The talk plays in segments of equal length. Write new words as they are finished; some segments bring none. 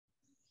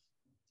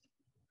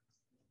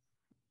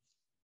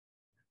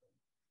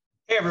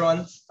Hey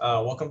everyone,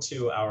 welcome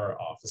to our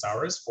office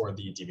hours for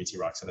the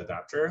dbt-Rockset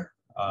adapter.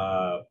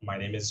 My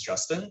name is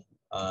Justin,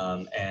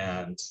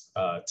 and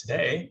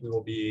today we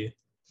will be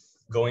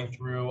going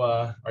through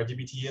our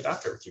dbt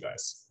adapter with you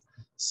guys.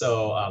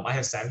 So I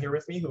have Sam here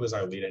with me, who is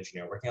our lead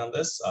engineer working on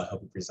this. He'll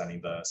be presenting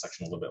the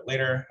section a little bit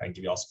later and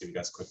also give you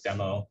guys a quick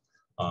demo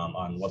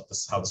on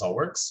how this all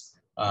works.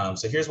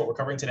 So here's what we're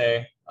covering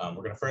today. We're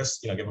going to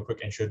first, give a quick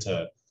intro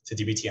to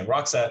dbt and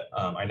Rockset.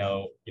 I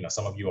know,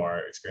 some of you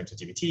are experienced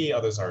with dbt,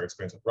 others are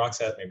experienced with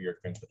Rockset, maybe you're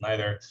experienced with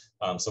neither.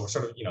 So we're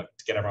sort of, to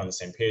get everyone on the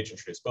same page,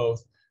 introduce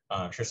both,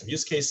 share some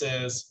use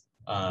cases,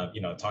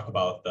 talk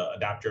about the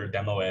adapter,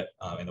 demo it,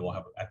 and then we'll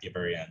have at the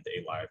very end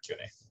a live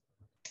Q&A.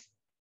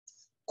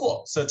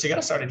 Cool. So to get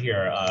us started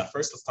here,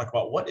 first let's talk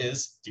about what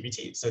is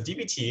dbt. So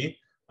dbt,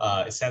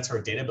 it stands for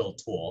Data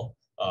Build Tool.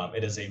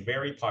 It is a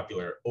very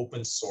popular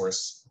open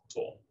source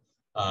tool.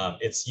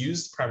 It's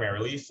used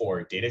primarily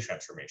for data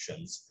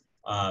transformations.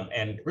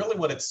 And really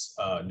what it's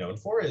known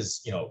for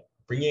is,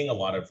 bringing a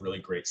lot of really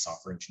great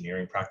software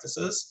engineering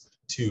practices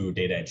to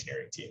data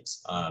engineering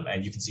teams.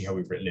 And you can see how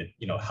we've written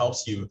it,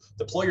 helps you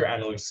deploy your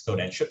analytics code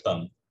and ship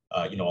them,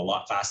 a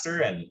lot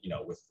faster and,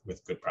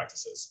 with good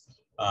practices.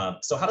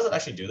 So how does it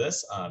actually do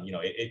this?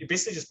 It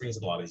basically just brings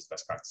in a lot of these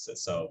best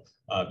practices. So,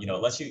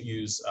 it lets you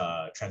use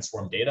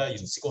transform data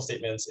using SQL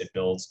statements. It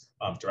builds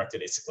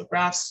directed acyclic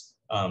graphs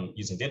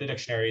using data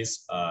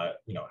dictionaries,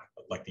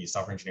 like the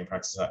software engineering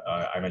practices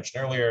I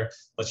mentioned earlier.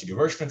 Lets you do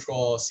version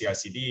control,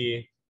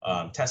 CI/CD,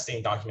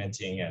 testing,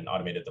 documenting, and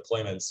automated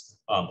deployments,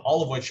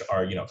 all of which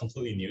are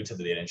completely new to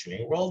the data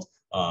engineering world,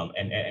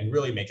 and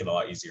really make it a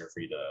lot easier for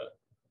you to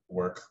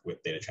work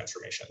with data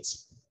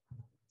transformations.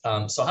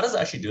 So how does it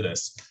actually do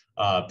this?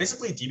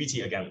 Basically,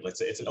 dbt, again,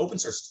 it's an open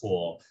source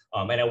tool,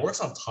 and it works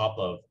on top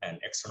of an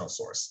external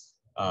source.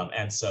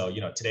 And so,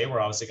 today we're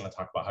obviously going to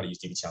talk about how to use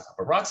dbt on top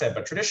of Rockset,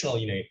 but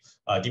traditionally,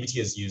 dbt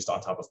is used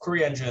on top of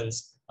query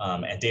engines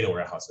and data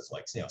warehouses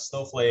like,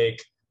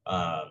 Snowflake,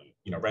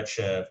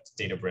 Redshift,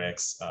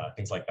 Databricks,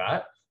 things like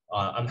that.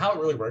 How it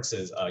really works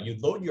is you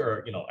load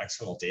your,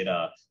 external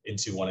data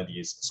into one of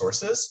these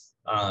sources.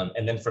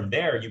 And then from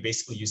there, you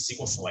basically use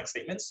SQL select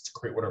statements to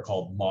create what are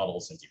called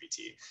models in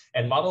dbt.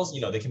 And models,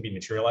 they can be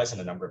materialized in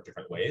a number of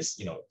different ways,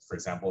 for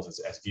example,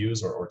 as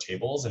views or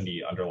tables in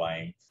the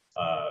underlying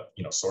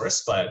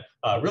source. But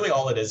really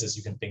all it is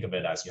you can think of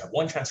it as you have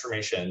one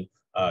transformation,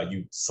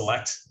 you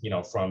select,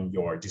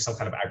 do some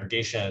kind of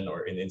aggregation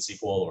or in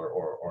SQL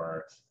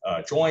or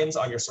joins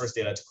on your source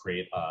data to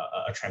create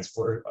a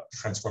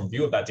transform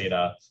view of that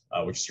data,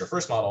 which is your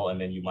first model. And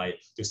then you might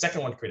do a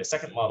second one, create a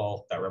second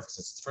model that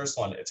references the first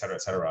one, et cetera,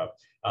 et cetera.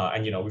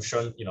 And, we've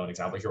shown, an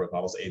example here with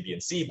models A, B,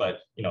 and C, but,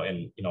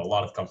 in, a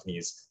lot of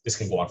companies, this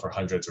can go on for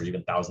hundreds or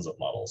even thousands of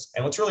models.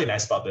 And what's really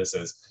nice about this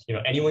is,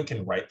 anyone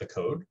can write the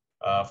code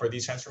for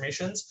these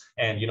transformations.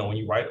 And, when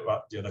you write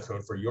about the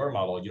code for your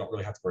model, you don't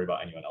really have to worry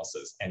about anyone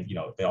else's. And,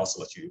 they also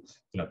let you,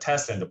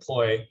 test and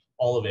deploy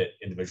all of it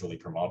individually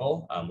per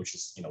model, which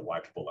is, why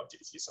people love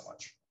dbt so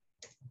much.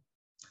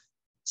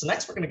 So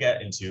next we're going to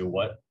get into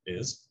what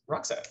is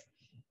Rockset.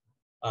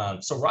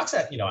 So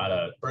Rockset, at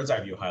a bird's eye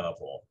view high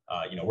level,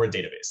 we're a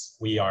database.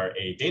 We are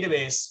a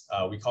database.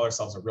 We call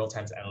ourselves a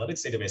real-time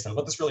analytics database. And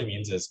what this really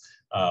means is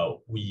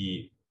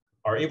we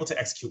are able to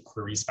execute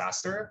queries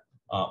faster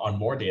on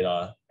more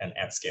data and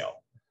at scale.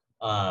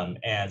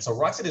 And so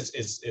Rockset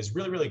is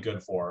really, really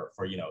good for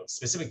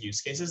specific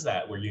use cases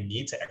where you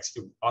need to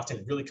execute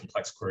often really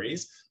complex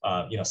queries,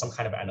 some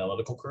kind of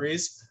analytical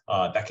queries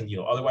that can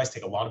otherwise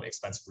take a lot of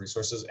expensive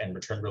resources and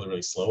return really,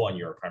 really slow on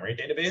your primary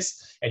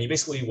database. And you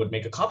basically would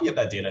make a copy of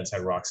that data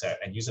inside Rockset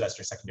and use it as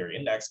your secondary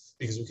index,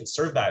 because we can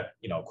serve that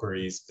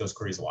those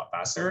queries a lot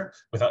faster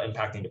without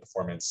impacting the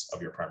performance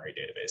of your primary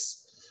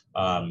database.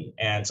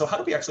 And so how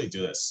do we actually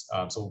do this?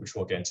 Which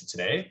we'll get into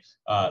today.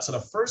 So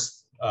the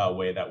first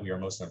way that we are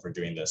most known for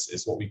doing this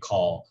is what we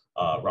call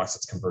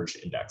Rockset's converged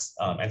index.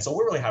 And so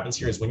what really happens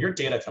here is when your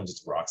data comes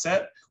into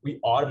Rockset, we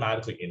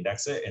automatically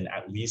index it in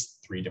at least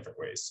 3 different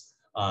ways.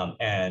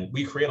 And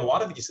we create a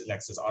lot of these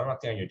indexes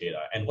automatically on your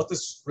data. And what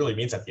this really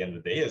means at the end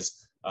of the day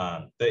is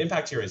the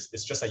impact here is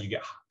just that you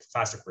get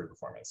faster query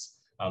performance.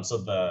 So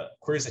the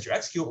queries that you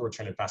execute will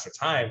return in faster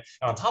time.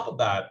 And on top of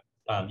that,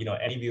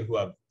 any of you who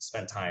have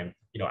spent time,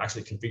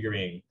 actually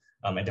configuring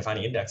and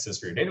defining indexes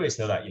for your database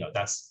know that,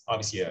 that's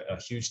obviously a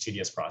huge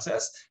tedious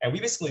process. And we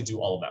basically do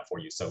all of that for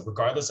you. So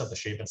regardless of the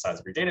shape and size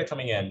of your data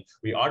coming in,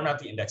 we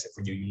automatically index it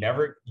for you. You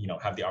never,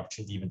 have the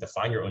opportunity to even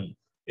define your own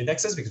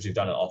indexes because we've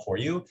done it all for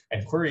you.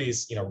 And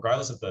queries,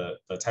 regardless of the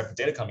type of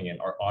data coming in,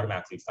 are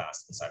automatically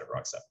fast inside of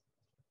Rockset.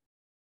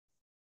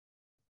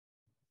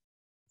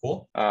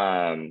 Cool.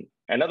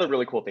 Another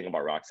really cool thing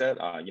about Rockset,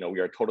 we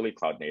are totally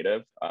cloud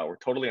native. We're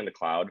totally in the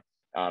cloud.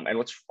 And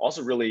what's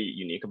also really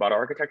unique about our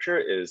architecture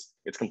is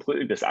it's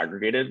completely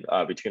disaggregated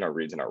between our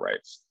reads and our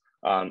writes.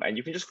 And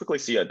you can just quickly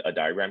see a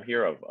diagram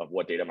here of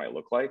what data might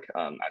look like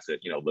as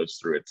it lives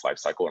through its life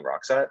cycle in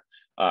Rockset.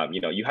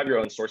 You have your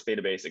own source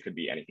database. It could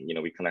be anything.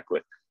 We connect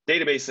with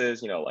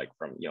databases, like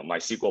from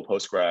MySQL,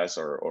 Postgres,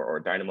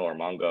 or Dynamo or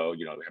Mongo.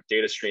 We have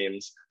data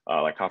streams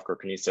like Kafka or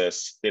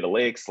Kinesis, data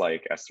lakes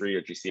like S3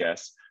 or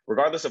GCS.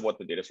 Regardless of what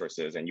the data source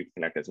is, and you can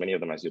connect as many of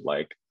them as you'd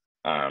like,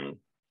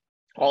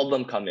 all of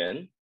them come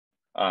in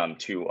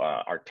to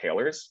our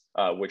tailors,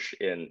 which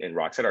in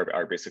Rockset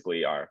are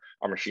basically our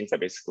machines that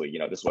basically,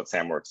 this is what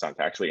Sam works on,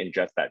 to actually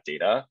ingest that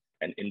data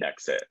and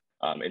index it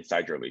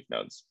inside your leaf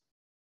nodes.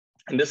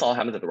 And this all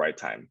happens at the right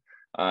time.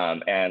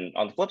 And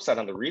on the flip side,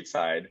 on the read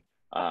side,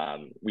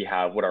 we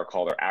have what are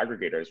called our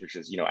aggregators, which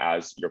is,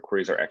 as your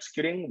queries are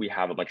executing, we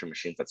have a bunch of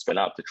machines that spin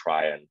up to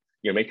try and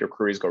make your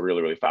queries go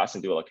really, really fast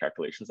and do all the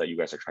calculations that you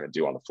guys are trying to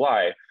do on the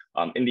fly.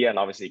 In the end,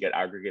 obviously, you get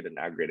aggregated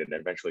and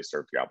eventually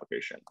served to your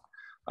application.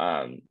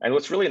 And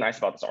what's really nice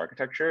about this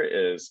architecture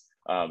is,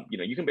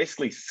 you can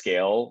basically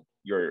scale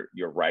your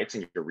writes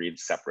and your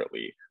reads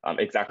separately,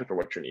 exactly for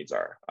what your needs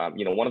are.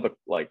 One of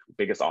the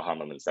biggest aha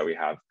moments that we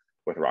have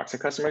with Rockset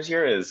customers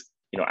here is,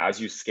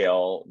 as you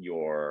scale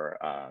your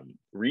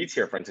reads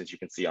here, for instance, you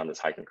can see on this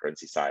high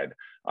concurrency side,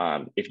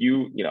 if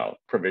you,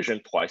 provision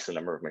twice the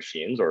number of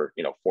machines or,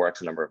 4x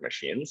the number of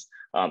machines,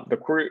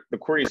 the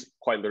queries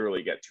quite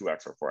literally get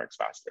 2x or 4x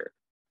faster,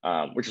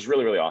 which is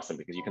really, really awesome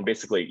because you can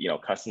basically,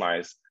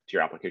 customize to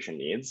your application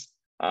needs,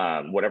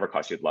 whatever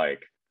cost you'd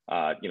like,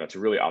 to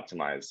really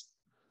optimize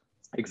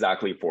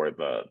exactly for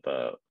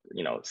the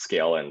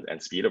scale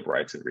and speed of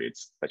writes and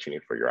reads that you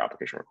need for your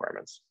application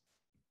requirements.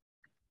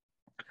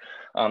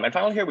 And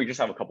finally here, we just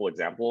have a couple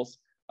examples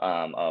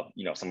of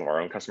some of our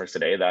own customers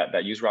today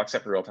that use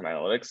Rockset for real-time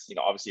analytics.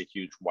 Obviously a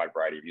huge wide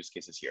variety of use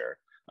cases here.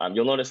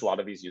 You'll notice a lot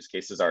of these use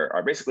cases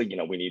are basically,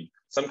 we need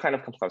some kind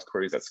of complex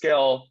queries at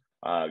scale.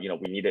 We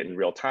need it in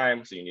real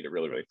time, so you need it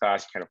really, really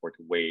fast. You can't afford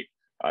to wait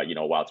a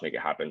while to make it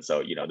happen.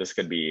 So this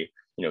could be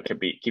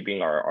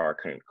keeping our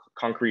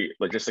concrete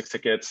logistics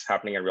tickets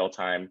happening in real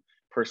time,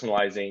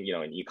 personalizing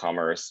in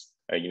e-commerce.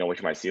 Which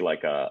you might see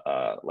like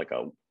a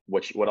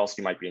what else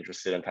you might be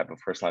interested in type of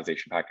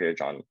personalization package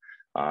on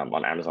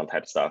Amazon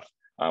type stuff,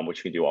 which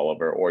you can do all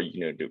over, or you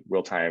can do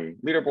real-time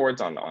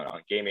leaderboards on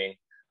gaming,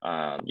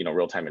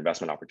 real-time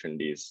investment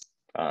opportunities,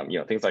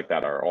 things like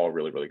that are all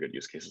really, really good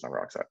use cases on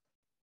Rockset.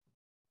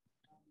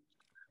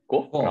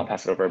 Cool. And I'll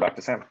pass it over back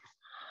to Sam.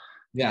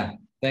 Yeah,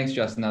 thanks,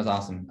 Justin. That was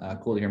awesome.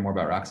 Cool to hear more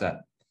about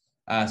Rockset.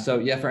 So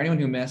yeah, for anyone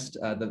who missed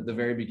the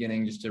very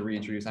beginning, just to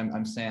reintroduce,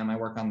 I'm Sam. I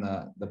work on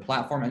the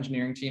platform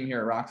engineering team here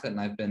at Rockset, and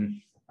I've been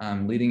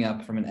leading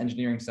up from an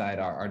engineering side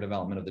our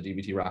development of the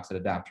dbt-Rockset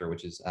adapter,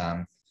 which is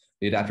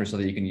the adapter so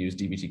that you can use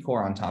dbt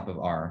core on top of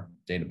our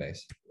database.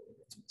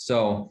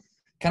 So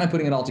kind of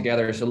putting it all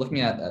together. So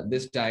looking at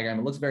this diagram,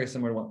 it looks very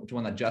similar to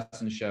one that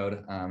Justin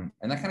showed. And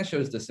that kind of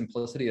shows the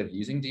simplicity of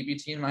using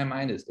dbt in my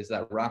mind is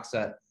that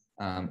Rockset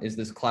is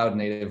this cloud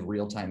native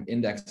real-time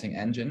indexing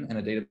engine and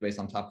a database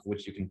on top of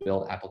which you can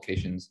build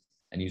applications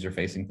and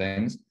user-facing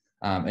things.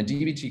 And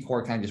dbt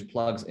core kind of just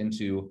plugs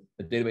into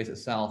the database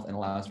itself and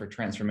allows for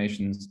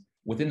transformations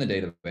within the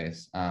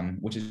database,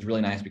 which is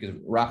really nice because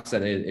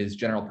Rockset is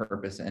general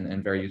purpose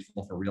and very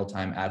useful for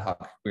real-time ad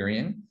hoc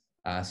querying.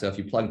 So if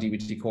you plug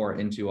dbt core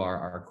into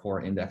our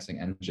core indexing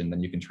engine,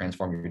 then you can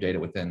transform your data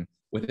within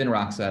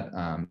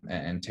Rockset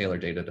and tailor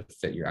data to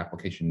fit your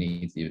application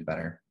needs even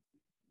better.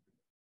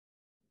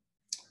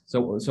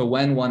 So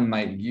when one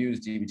might use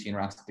dbt and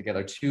Rockset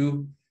together,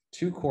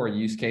 two core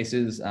use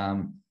cases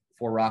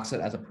for Rockset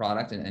as a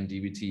product, and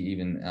dbt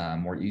even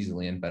more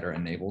easily and better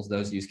enables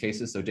those use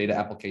cases. So data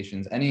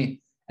applications,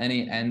 any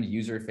end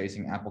user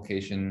facing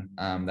application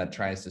that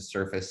tries to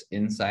surface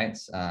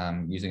insights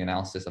using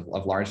analysis of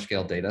large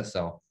scale data.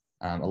 So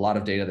a lot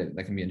of data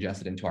that can be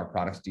ingested into our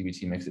products.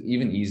 dbt makes it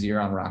even easier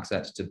on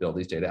Rockset to build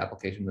these data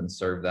applications and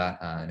serve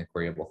that in a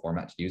queryable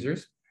format to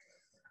users.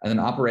 And then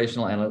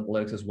operational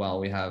analytics as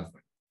well. We have,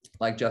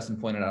 like Justin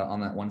pointed out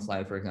on that one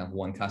slide, for example,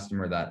 one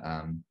customer that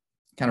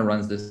kind of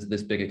runs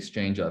this big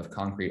exchange of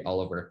concrete all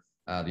over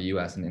the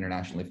US and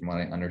internationally from what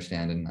I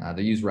understand. And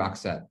they use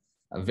Rockset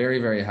very,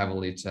 very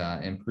heavily to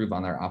improve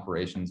on their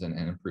operations and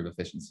improve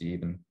efficiency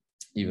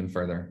even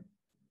further.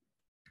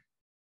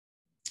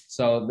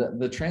 So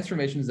the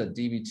transformations that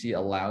dbt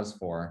allows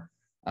for,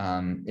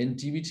 in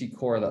dbt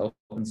core, the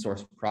open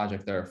source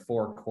project, there are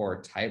 4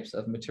 core types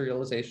of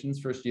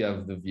materializations. First, you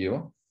have the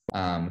view,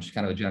 which is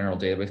kind of a general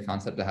database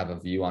concept to have a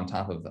view on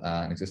top of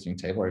an existing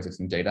table or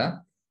existing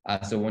data.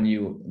 So when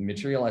you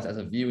materialize as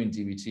a view in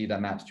dbt,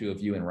 that maps to a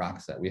view in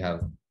Rockset. We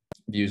have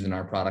views in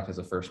our product as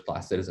a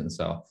first-class citizen,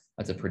 so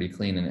that's a pretty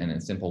clean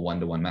and simple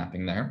one-to-one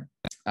mapping there.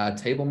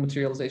 Table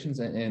materializations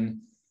in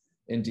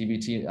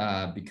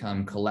dbt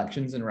become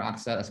collections in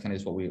Rockset. That's kind of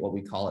just what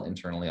we call it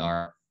internally.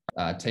 Our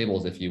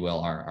tables, if you will,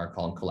 are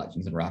called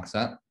collections in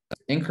Rockset.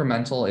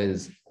 Incremental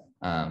is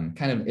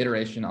kind of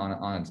iteration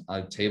on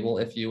a table,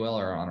 if you will,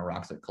 or on a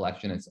Rockset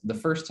collection. It's the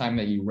first time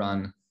that you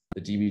run the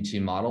dbt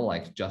model,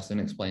 like Justin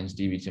explains,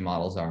 dbt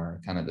models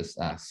are kind of this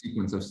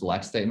sequence of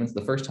select statements.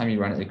 The first time you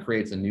run it, it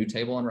creates a new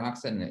table in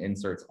Rockset and it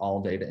inserts all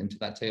data into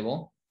that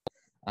table.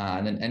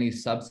 And then any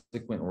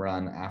subsequent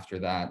run after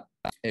that,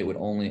 it would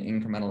only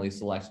incrementally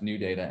select new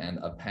data and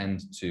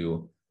append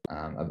to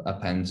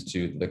append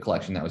to the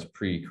collection that was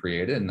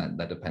pre-created, and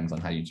that depends on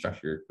how you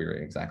structure your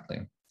query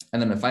exactly.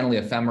 And then finally,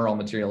 ephemeral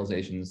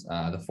materializations,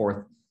 the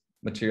fourth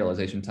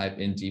materialization type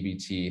in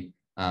dbt.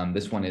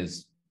 This one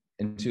is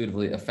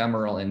intuitively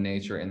ephemeral in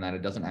nature in that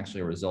it doesn't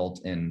actually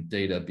result in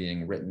data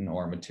being written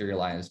or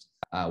materialized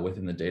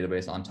within the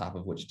database on top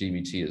of which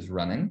dbt is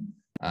running,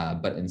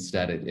 but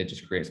instead it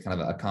just creates kind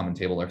of a common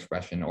table or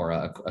expression or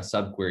a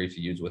subquery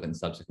to use within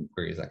subsequent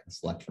queries that can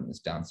select from this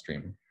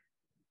downstream.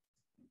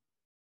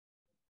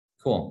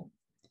 Cool.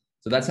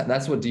 So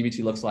that's what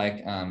dbt looks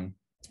like. And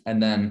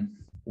then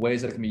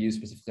ways that it can be used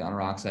specifically on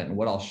Rockset, and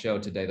what I'll show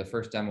today, the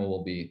first demo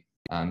will be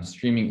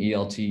streaming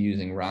ELT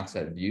using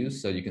Rockset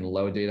views. So you can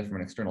load data from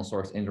an external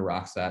source into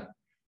Rockset,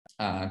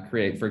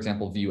 create, for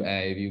example, view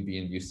A, view B,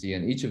 and view C.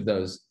 And each of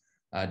those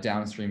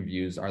downstream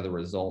views are the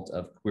result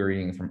of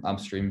querying from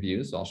upstream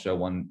views. So I'll show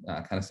one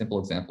kind of simple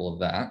example of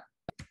that.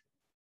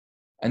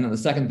 And then the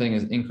second thing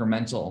is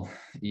incremental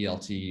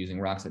ELT using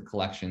Rockset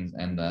collections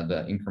and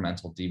the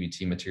incremental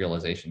dbt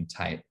materialization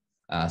type.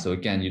 So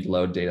again, you'd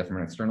load data from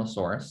an external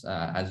source,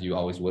 as you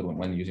always would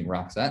when using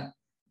Rockset.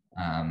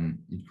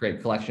 You'd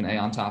create collection A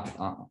on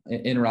top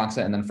in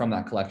Rockset, and then from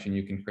that collection,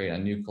 you can create a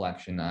new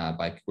collection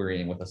by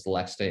querying with a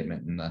select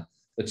statement. And the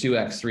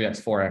 2x,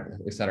 3x, 4x,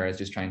 et cetera, is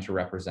just trying to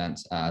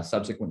represent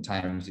subsequent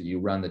times that you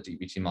run the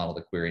dbt model.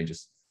 The query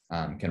just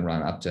can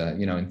run up to,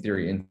 in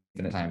theory,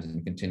 infinite times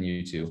and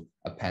continue to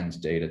append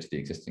data to the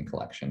existing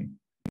collection.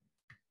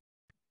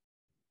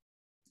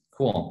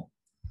 Cool.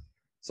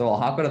 So I'll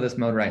hop out of this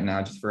mode right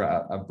now just for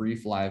a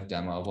brief live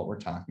demo of what we're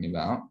talking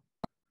about.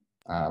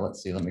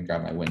 Let's see, let me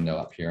grab my window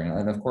up here.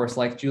 And of course,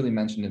 like Julie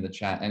mentioned in the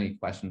chat, any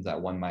questions that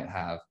one might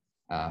have,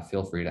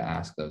 feel free to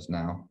ask those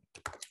now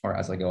or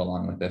as I go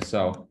along with this.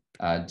 So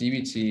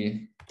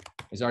dbt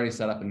is already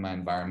set up in my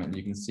environment.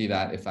 You can see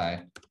that if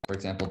I, for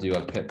example, do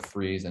a pip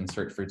freeze and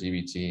search for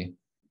dbt,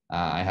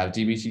 I have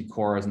dbt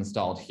cores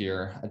installed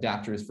here,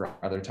 adapters for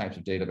other types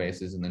of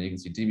databases, and then you can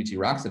see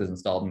dbt-Rockset is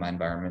installed in my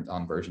environment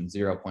on version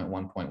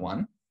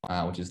 0.1.1,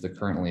 which is the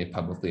currently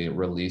publicly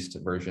released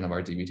version of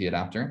our dbt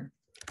adapter.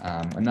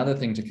 Another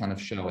thing to kind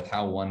of show with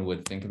how one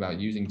would think about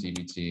using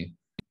dbt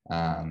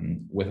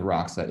with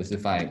Rockset is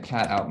if I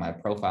cat out my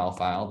profile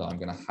file, though I'm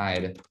going to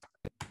hide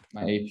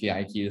my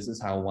API key. This is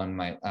how one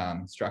might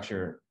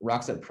structure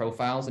Rockset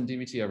profiles in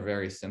dbt are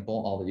very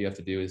simple. All that you have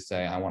to do is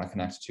say, I want to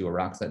connect to a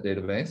Rockset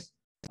database.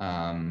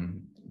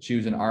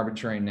 Choose an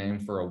arbitrary name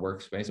for a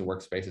workspace. A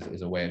workspace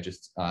is a way of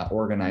just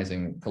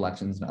organizing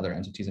collections and other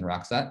entities in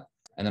Rockset.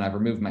 And then I've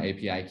removed my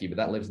API key, but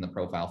that lives in the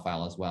profile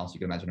file as well. So you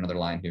can imagine another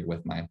line here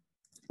with my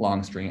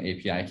long string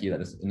API key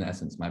that is in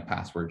essence my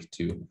password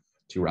to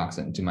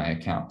Rockset and to my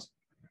account.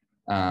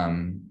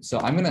 So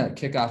I'm going to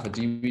kick off a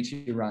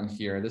dbt run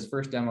here. This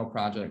first demo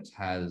project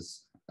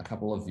has a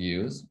couple of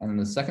views, and then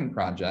the second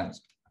project,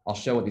 I'll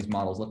show what these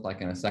models look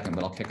like in a second,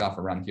 but I'll kick off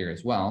a run here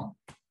as well.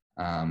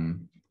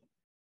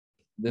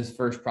 This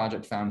first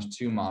project found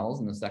 2 models,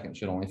 and the second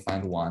should only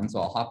find 1. So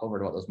I'll hop over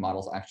to what those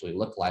models actually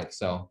look like.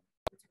 So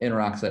in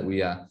Rockset,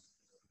 we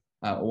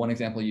one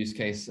example use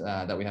case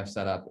that we have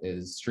set up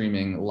is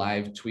streaming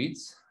live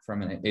tweets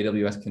from an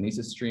AWS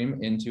Kinesis stream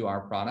into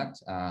our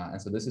product.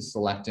 And so this is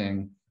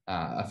selecting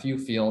a few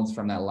fields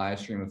from that live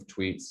stream of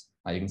tweets.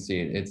 You can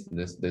see it's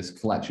this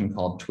collection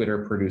called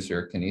Twitter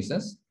Producer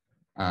Kinesis.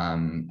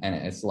 And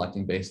it's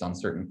selecting based on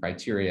certain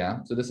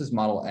criteria. So this is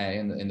model A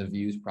in the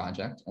views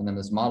project. And then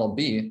this model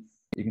B,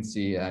 you can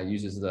see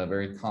uses the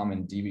very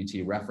common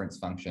dbt reference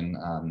function,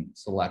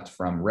 select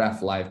from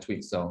ref live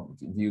tweets. So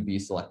view B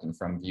selecting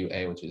from view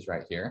A, which is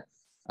right here.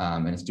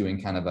 And it's doing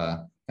kind of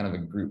a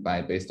group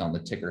by based on the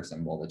ticker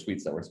symbol. The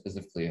tweets that we're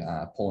specifically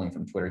pulling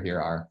from Twitter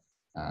here are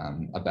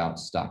about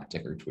stock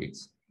ticker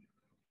tweets.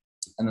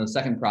 And then the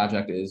second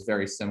project is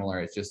very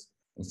similar. It's just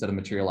instead of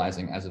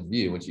materializing as a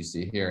view, which you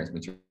see here, it's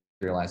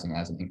materializing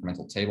as an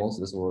incremental table. So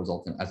this will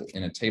result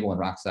in a table in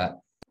Rockset.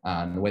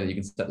 And the way that you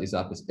can set these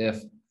up is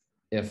if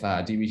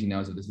dbt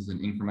knows that this is an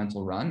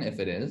incremental run. If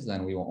it is,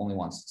 then we will only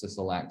want to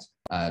select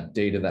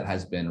data that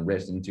has been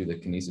written to the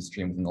Kinesis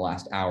stream within the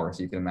last hour.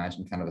 So you can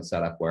imagine kind of a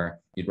setup where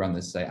you'd run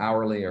this, say,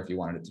 hourly, or if you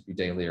wanted it to be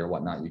daily or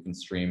whatnot, you can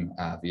stream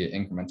via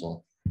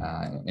incremental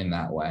in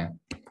that way.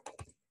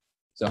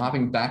 So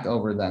hopping back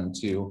over then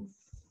to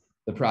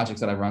the projects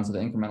that I've run. So the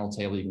incremental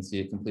table, you can see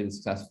it completed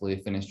successfully,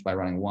 finished by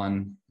running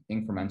 1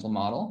 incremental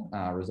model,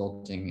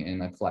 resulting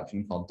in a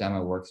collection called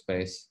demo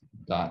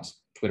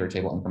workspace.Twitter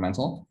table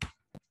incremental.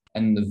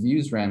 And the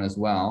views ran as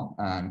well,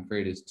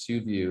 created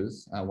 2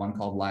 views, one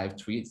called live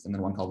tweets and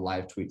then one called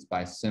live tweets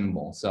by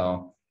symbol.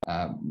 So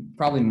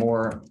probably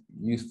more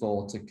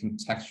useful to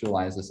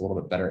contextualize this a little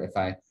bit better. If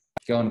I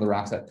go into the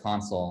Rockset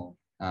console,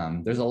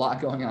 there's a lot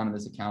going on in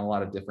this account, a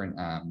lot of different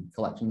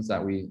collections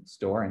that we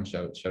store and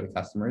show to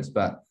customers.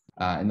 But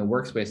in the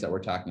workspace that we're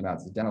talking about,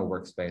 it's the demo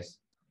workspace.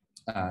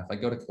 If I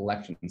go to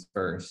collections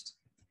first,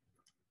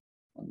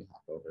 let me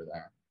hop over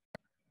there.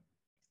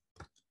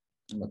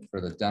 Look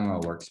for the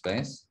demo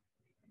workspace.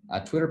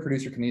 Twitter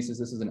Producer Kinesis,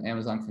 this is an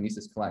Amazon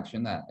Kinesis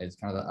collection that is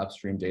kind of the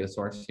upstream data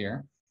source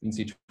here. You can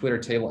see Twitter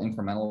table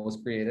incremental was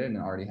created and it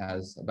already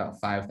has about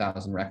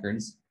 5,000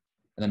 records.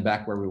 And then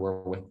back where we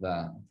were with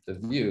the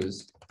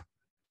views,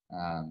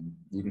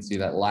 you can see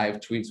that live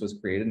tweets was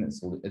created and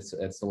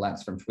it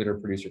selects from Twitter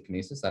producer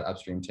Kinesis, that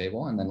upstream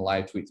table, and then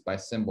live tweets by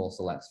symbol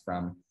selects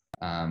from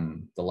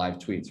the live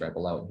tweets right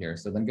below it here.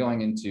 So then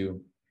going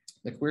into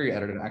the query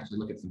editor to actually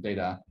look at some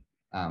data,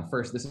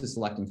 first, this is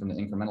selecting from the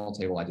incremental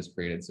table I just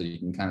created. So you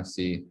can kind of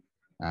see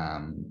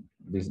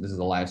this is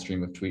a live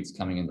stream of tweets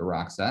coming into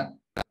Rockset.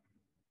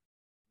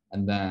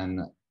 And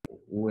then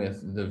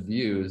with the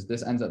views,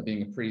 this ends up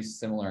being a pretty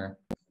similar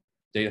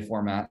data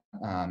format.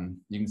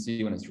 You can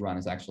see when it's run,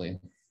 it's actually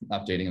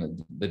updating,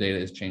 and the data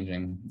is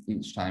changing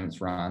each time it's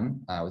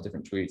run with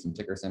different tweets and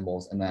ticker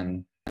symbols. And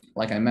then,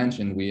 like I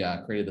mentioned, we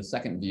created the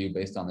second view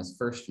based on this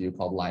first view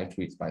called live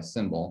tweets by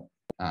symbol.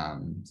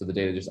 So the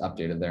data just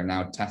updated there.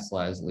 Now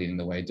Tesla is leading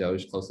the way,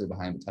 Doge closely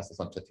behind, but Tesla's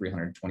up to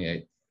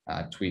 328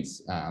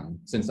 tweets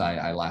since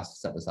I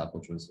last set this up,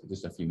 which was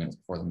just a few minutes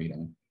before the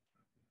meeting.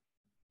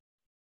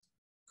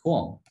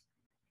 Cool.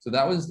 So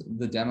that was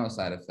the demo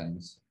side of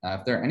things.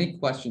 If there are any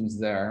questions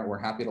there, we're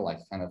happy to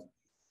kind of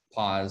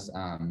pause,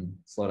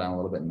 slow down a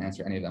little bit and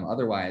answer any of them.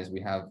 Otherwise,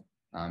 we have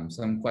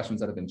some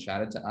questions that have been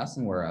chatted to us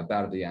and we're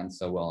about at the end,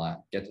 so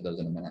we'll get to those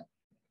in a minute.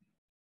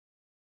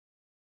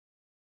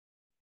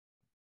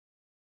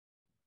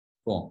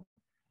 Cool.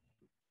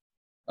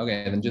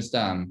 Okay, then just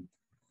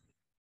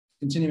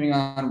continuing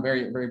on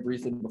very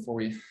briefly before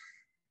we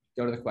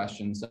go to the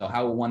questions. So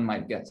how one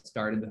might get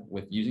started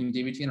with using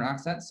dbt and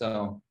Rockset.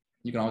 So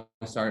you can always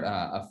start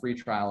a free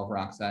trial of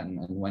Rockset, and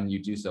when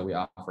you do so, we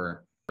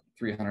offer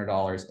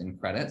 $300 in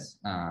credits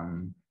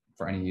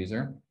for any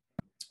user.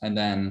 And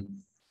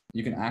then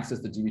you can access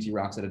the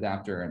dbt-Rockset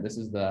adapter. And this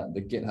is the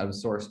GitHub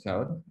source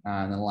code.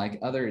 And then like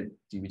other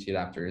dbt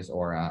adapters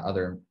or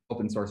other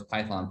open source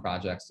Python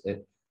projects,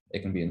 it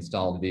can be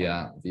installed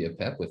via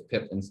pip with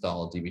pip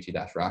install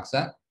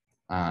dbt-Rockset.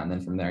 And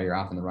then from there, you're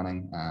off in the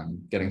running,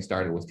 getting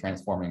started with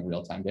transforming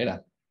real-time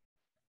data.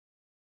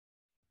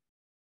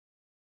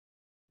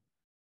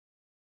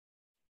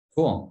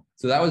 Cool.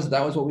 So that was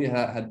what we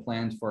had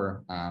planned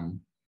for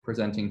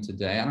presenting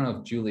today. I don't know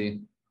if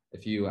Julie,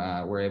 if you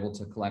were able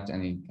to collect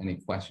any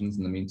questions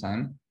in the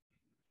meantime.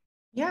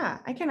 Yeah,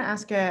 I can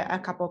ask a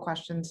couple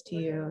questions to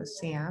you,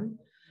 Sam.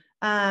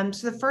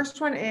 So the first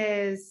one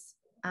is,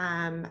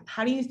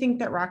 how do you think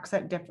that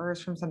Rockset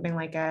differs from something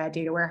like a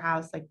data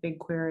warehouse like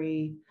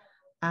BigQuery,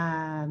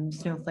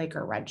 Snowflake,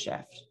 or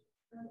Redshift?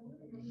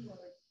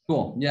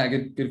 Cool. Yeah,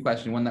 good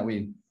question. One that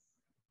we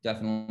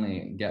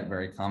definitely get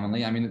very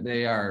commonly. I mean,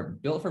 they are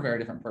built for very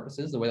different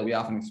purposes. The way that we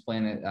often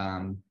explain it,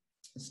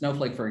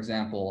 Snowflake, for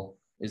example,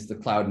 is the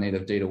cloud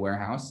native data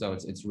warehouse. So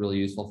it's really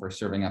useful for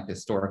serving up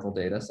historical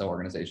data. So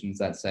organizations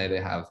that say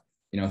they have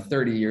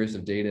 30 years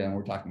of data, and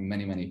we're talking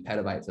many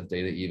petabytes of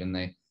data even,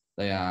 they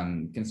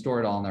can store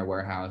it all in their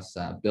warehouse,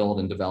 build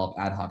and develop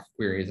ad hoc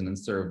queries, and then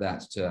serve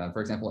that to,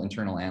 for example,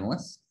 internal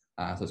analysts.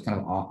 So it's kind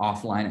of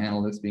offline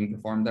analytics being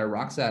performed there.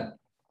 Rockset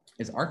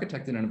is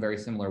architected in a very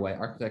similar way,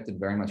 architected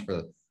very much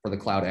for the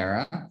cloud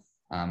era,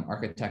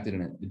 architected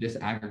in a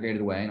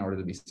disaggregated way in order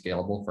to be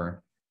scalable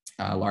for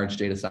large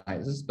data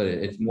sizes, but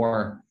it's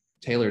more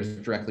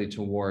tailored directly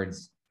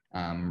towards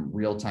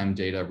real-time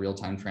data,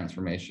 real-time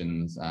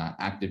transformations,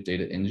 active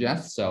data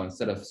ingest. So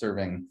instead of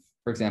serving,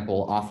 for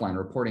example, offline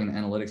reporting and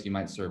analytics, you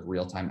might serve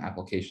real-time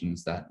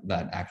applications that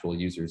actual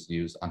users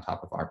use on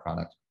top of our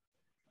product.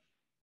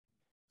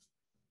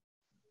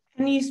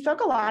 And you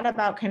spoke a lot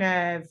about kind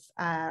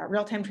of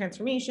real-time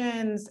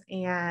transformations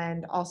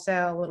and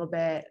also a little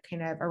bit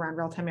kind of around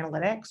real-time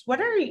analytics. What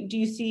do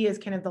you see as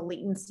kind of the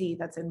latency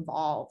that's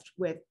involved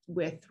with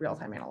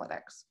real-time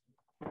analytics?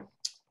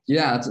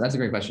 Yeah, that's a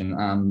great question,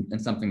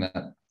 and something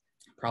that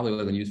probably would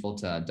have been useful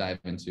to dive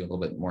into a little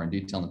bit more in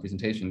detail in the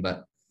presentation.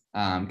 But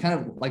kind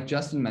of like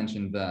Justin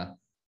mentioned, the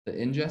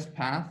ingest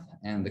path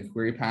and the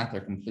query path are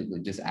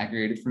completely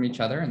disaggregated from each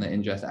other, and the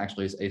ingest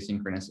actually is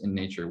asynchronous in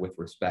nature with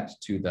respect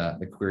to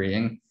the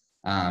querying.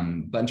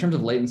 But in terms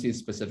of latency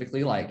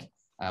specifically, like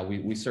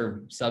we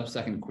serve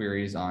sub-second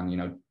queries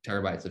on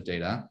terabytes of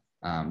data.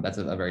 That's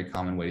a very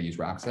common way to use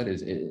Rockset.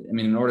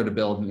 In order to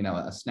build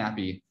a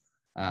snappy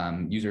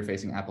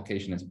user-facing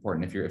application, it's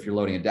important. If you're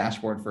loading a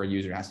dashboard for a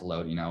user, it has to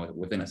load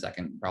within a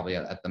second, probably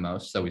at the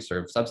most. So we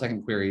serve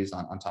sub-second queries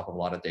on top of a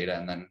lot of data,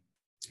 and then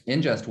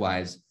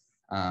ingest-wise,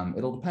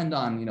 it'll depend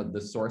on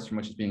the source from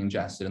which it's being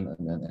ingested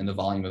and the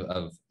volume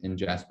of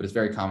ingest, but it's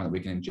very common that we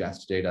can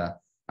ingest data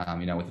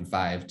within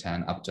 5,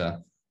 10, up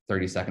to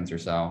 30 seconds or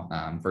so.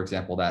 For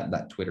example,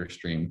 that Twitter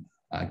stream,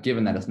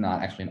 given that it's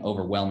not actually an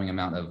overwhelming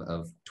amount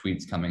of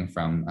tweets coming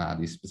from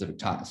these specific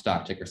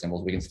stock ticker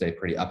symbols, we can stay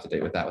pretty up to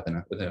date with that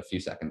within a few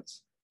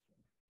seconds.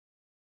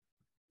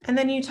 And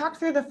then you talked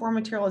through the 4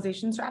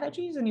 materialization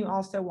strategies, and you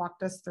also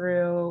walked us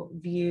through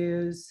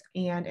views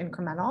and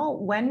incremental.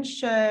 When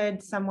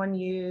should someone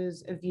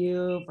use a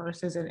view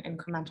versus an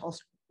incremental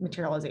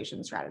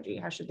materialization strategy?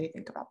 How should they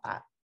think about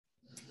that?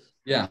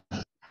 Yeah,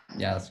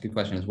 that's a good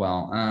question as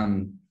well.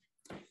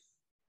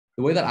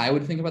 The way that I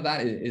would think about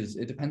that is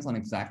it depends on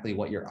exactly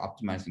what you're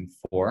optimizing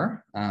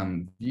for.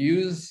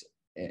 Views,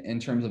 in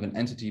terms of an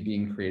entity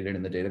being created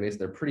in the database,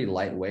 they're pretty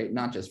lightweight,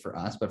 not just for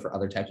us, but for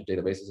other types of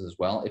databases as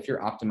well. If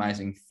you're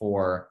optimizing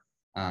for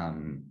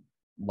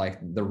like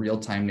the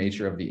real-time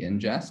nature of the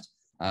ingest,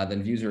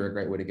 then views are a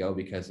great way to go,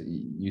 because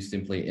you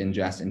simply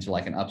ingest into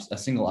like a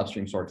single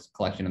upstream source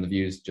collection, and the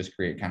views just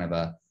create kind of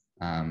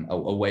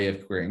a way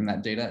of querying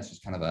that data. It's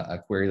just kind of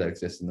a query that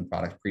exists in the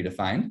product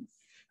predefined.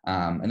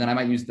 And then I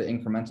might use the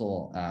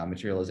incremental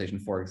materialization,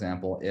 for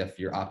example, if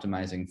you're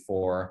optimizing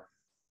for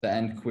the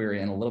end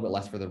query and a little bit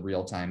less for the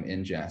real-time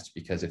ingest,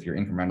 because if you're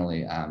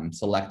incrementally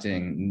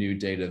selecting new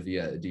data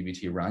via a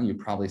dbt run, you're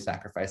probably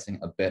sacrificing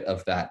a bit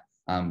of that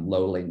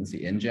low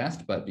latency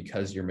ingest, but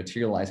because you're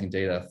materializing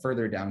data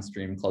further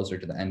downstream, closer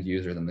to the end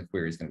user, then the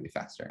query is going to be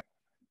faster.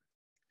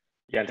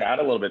 Yeah, and to add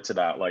a little bit to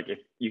that, like if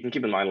you can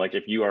keep in mind, like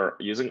if you are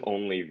using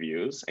only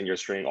views and you're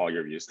stringing all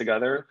your views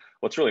together,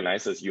 what's really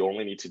nice is you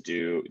only need to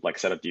do like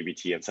set up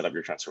dbt and set up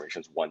your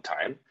transformations one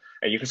time.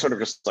 And you can sort of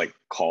just like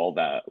call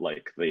that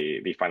like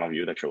the final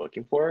view that you're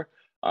looking for.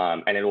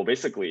 And it will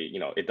basically,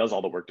 it does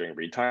all the work during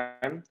read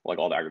time, like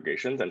all the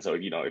aggregations. And so,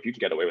 if you can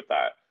get away with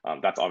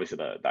that, that's obviously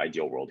the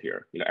ideal world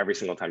here. Every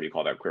single time you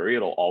call that query,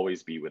 it'll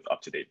always be with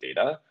up-to-date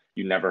data.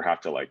 You never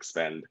have to like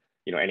spend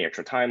any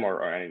extra time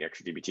or any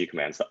extra dbt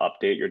commands to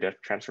update your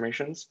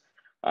transformations.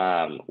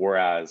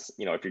 Whereas,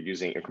 if you're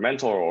using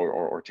incremental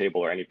or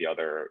table or any of the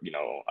other,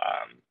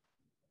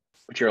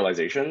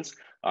 materializations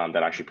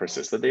that actually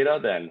persist the data,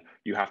 then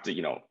you have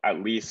to,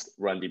 at least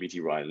run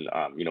dbt run,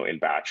 in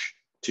batch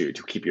to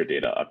keep your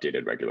data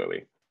updated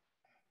regularly.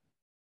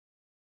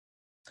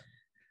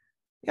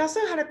 We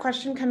also had a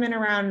question come in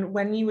around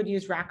when you would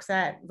use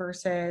Rockset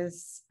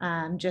versus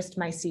just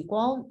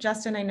MySQL.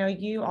 Justin, I know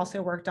you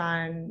also worked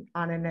on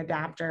an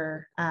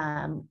adapter,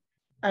 on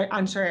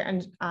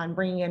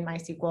bringing in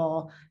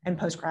MySQL and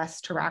Postgres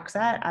to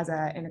Rockset as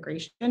an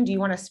integration. Do you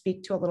want to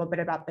speak to a little bit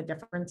about the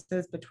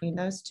differences between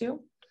those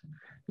two?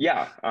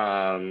 Yeah,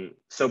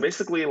 so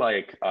basically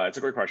like, it's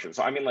a great question.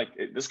 So I mean, like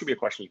this could be a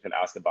question you can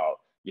ask about,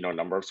 a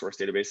number of source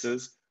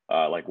databases,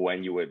 like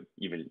when you would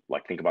even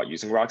like think about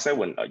using Rockset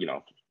when,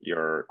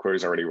 your query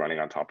is already running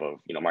on top of,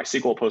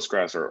 MySQL,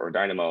 Postgres, or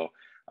Dynamo.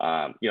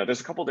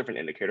 There's a couple different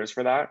indicators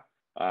for that.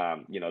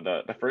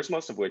 The first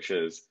most of which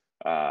is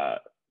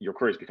your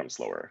queries become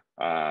slower,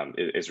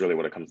 is really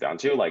what it comes down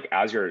to. Like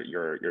as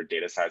your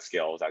data size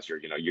scales, as your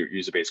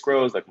user base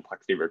grows, the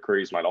complexity of your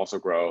queries might also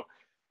grow.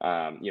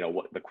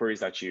 What the queries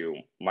that you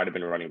might have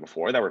been running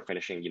before that were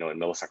finishing, in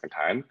millisecond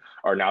time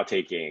are now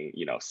taking,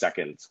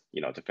 seconds,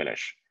 to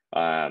finish.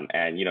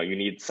 And, you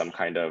need some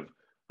kind of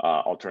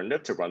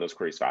alternative to run those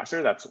queries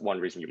faster. That's one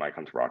reason you might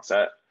come to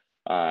Rockset.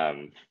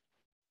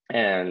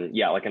 And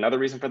yeah, like another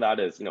reason for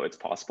that is, it's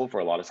possible for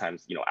a lot of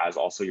times, as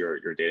also your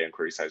data and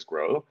query size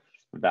grow,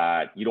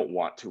 that you don't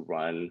want to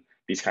run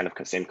these kind of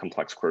same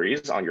complex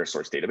queries on your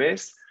source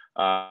database.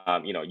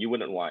 You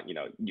wouldn't want,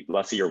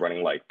 let's say you're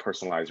running like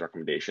personalized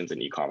recommendations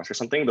in e-commerce or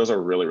something. Those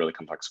are really, really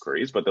complex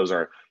queries, but those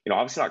are,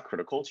 obviously not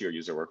critical to your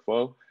user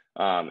workflow.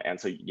 And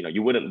so,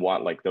 you wouldn't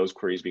want like those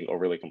queries being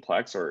overly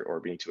complex or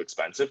being too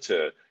expensive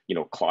to,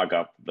 clog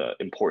up the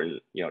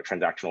important,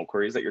 transactional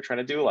queries that you're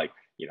trying to do, like,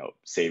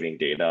 saving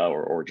data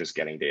or just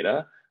getting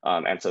data.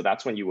 And so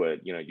that's when you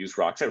would, use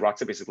Rockset.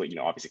 Rockset basically,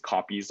 obviously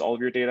copies all of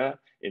your data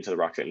into the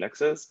Rockset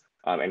indexes.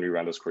 And we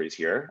run those queries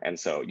here. And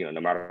so,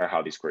 no matter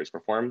how these queries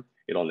perform,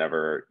 it'll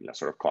never,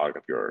 sort of clog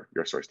up your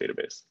source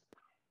database.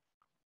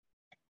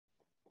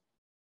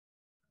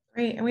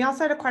 Great. And we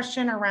also had a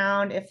question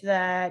around if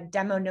the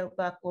demo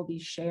notebook will be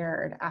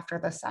shared after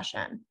the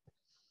session.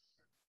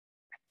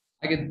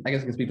 I guess I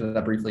could speak to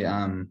that briefly.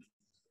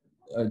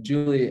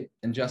 Julie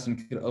and Justin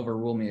could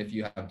overrule me if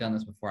you have done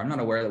this before. I'm not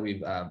aware that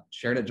we've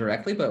shared it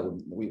directly, but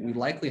we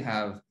likely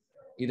have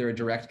either a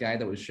direct guide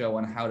that would show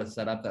on how to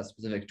set up that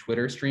specific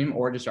Twitter stream,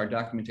 or just our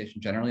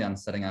documentation generally on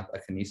setting up a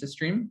Kinesis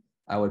stream.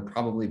 Would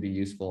probably be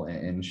useful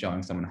in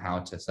showing someone how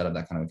to set up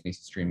that kind of a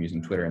Kinesis stream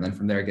using Twitter. And then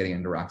from there, getting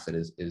into Rockset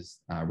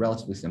is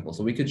relatively simple.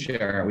 So we could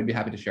share, we'd be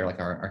happy to share like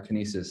our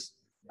Kinesis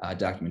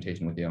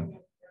documentation with you.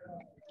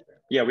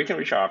 Yeah, we can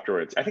reach out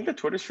afterwards. I think the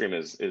Twitter stream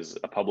is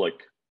a public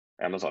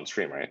Amazon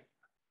stream, right?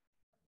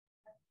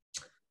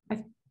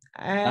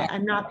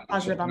 I'm not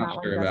positive on that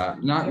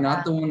one.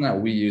 Not the one that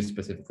we use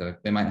specifically.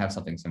 They might have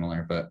something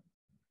similar, but.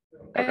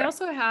 Okay.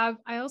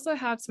 I also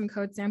have some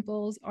code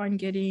samples on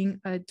getting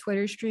a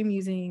Twitter stream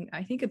using,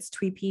 I think it's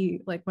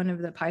Tweepy, like one of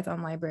the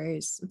Python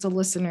libraries. It's a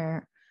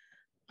listener.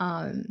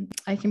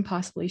 I can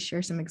possibly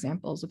share some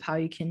examples of how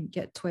you can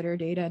get Twitter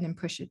data and then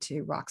push it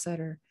to Rockset,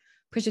 or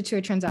push it to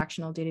a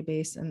transactional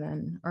database and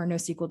then, or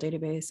NoSQL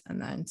database,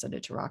 and then send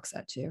it to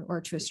Rockset too,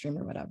 or to a stream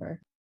or whatever.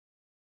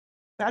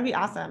 That'd be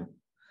awesome.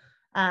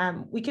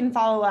 We can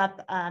follow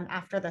up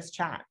after this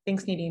chat.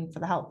 Thanks, Nadine, for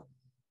the help.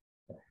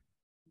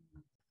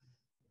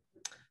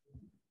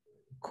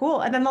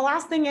 Cool. And then the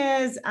last thing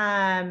is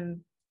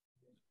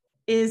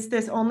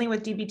this only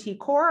with dbt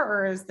core,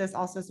 or is this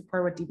also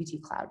supported with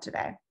dbt cloud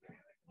today?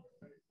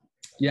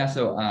 Yeah,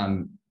 so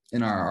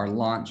in our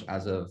launch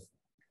as of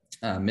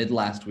mid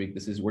last week.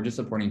 We're just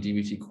supporting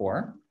dbt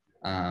core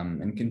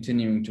and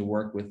continuing to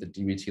work with the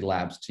dbt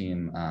labs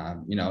team,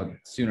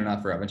 soon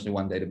enough or eventually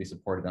one day to be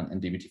supported in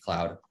dbt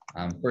cloud.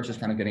 First, just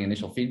kind of getting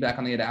initial feedback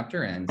on the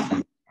adapter and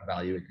some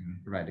value it can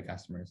provide to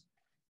customers.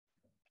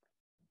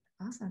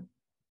 Awesome.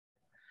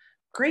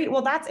 Great.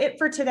 Well, that's it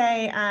for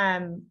today.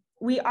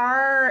 We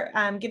are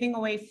giving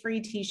away free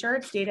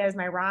t-shirts. Data is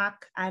my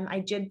rock. I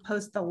did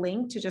post the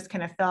link to just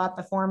kind of fill out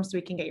the form so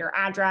we can get your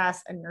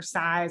address and your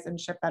size and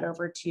ship that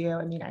over to you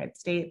in the United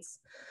States.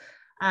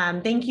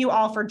 Thank you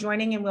all for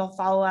joining, and we'll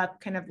follow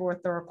up kind of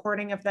with the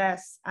recording of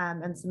this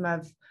and some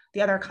of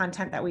the other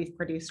content that we've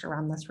produced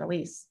around this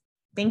release.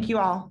 Thank you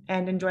all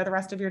and enjoy the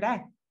rest of your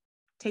day.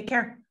 Take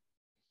care.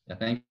 Yeah,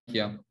 thank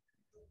you.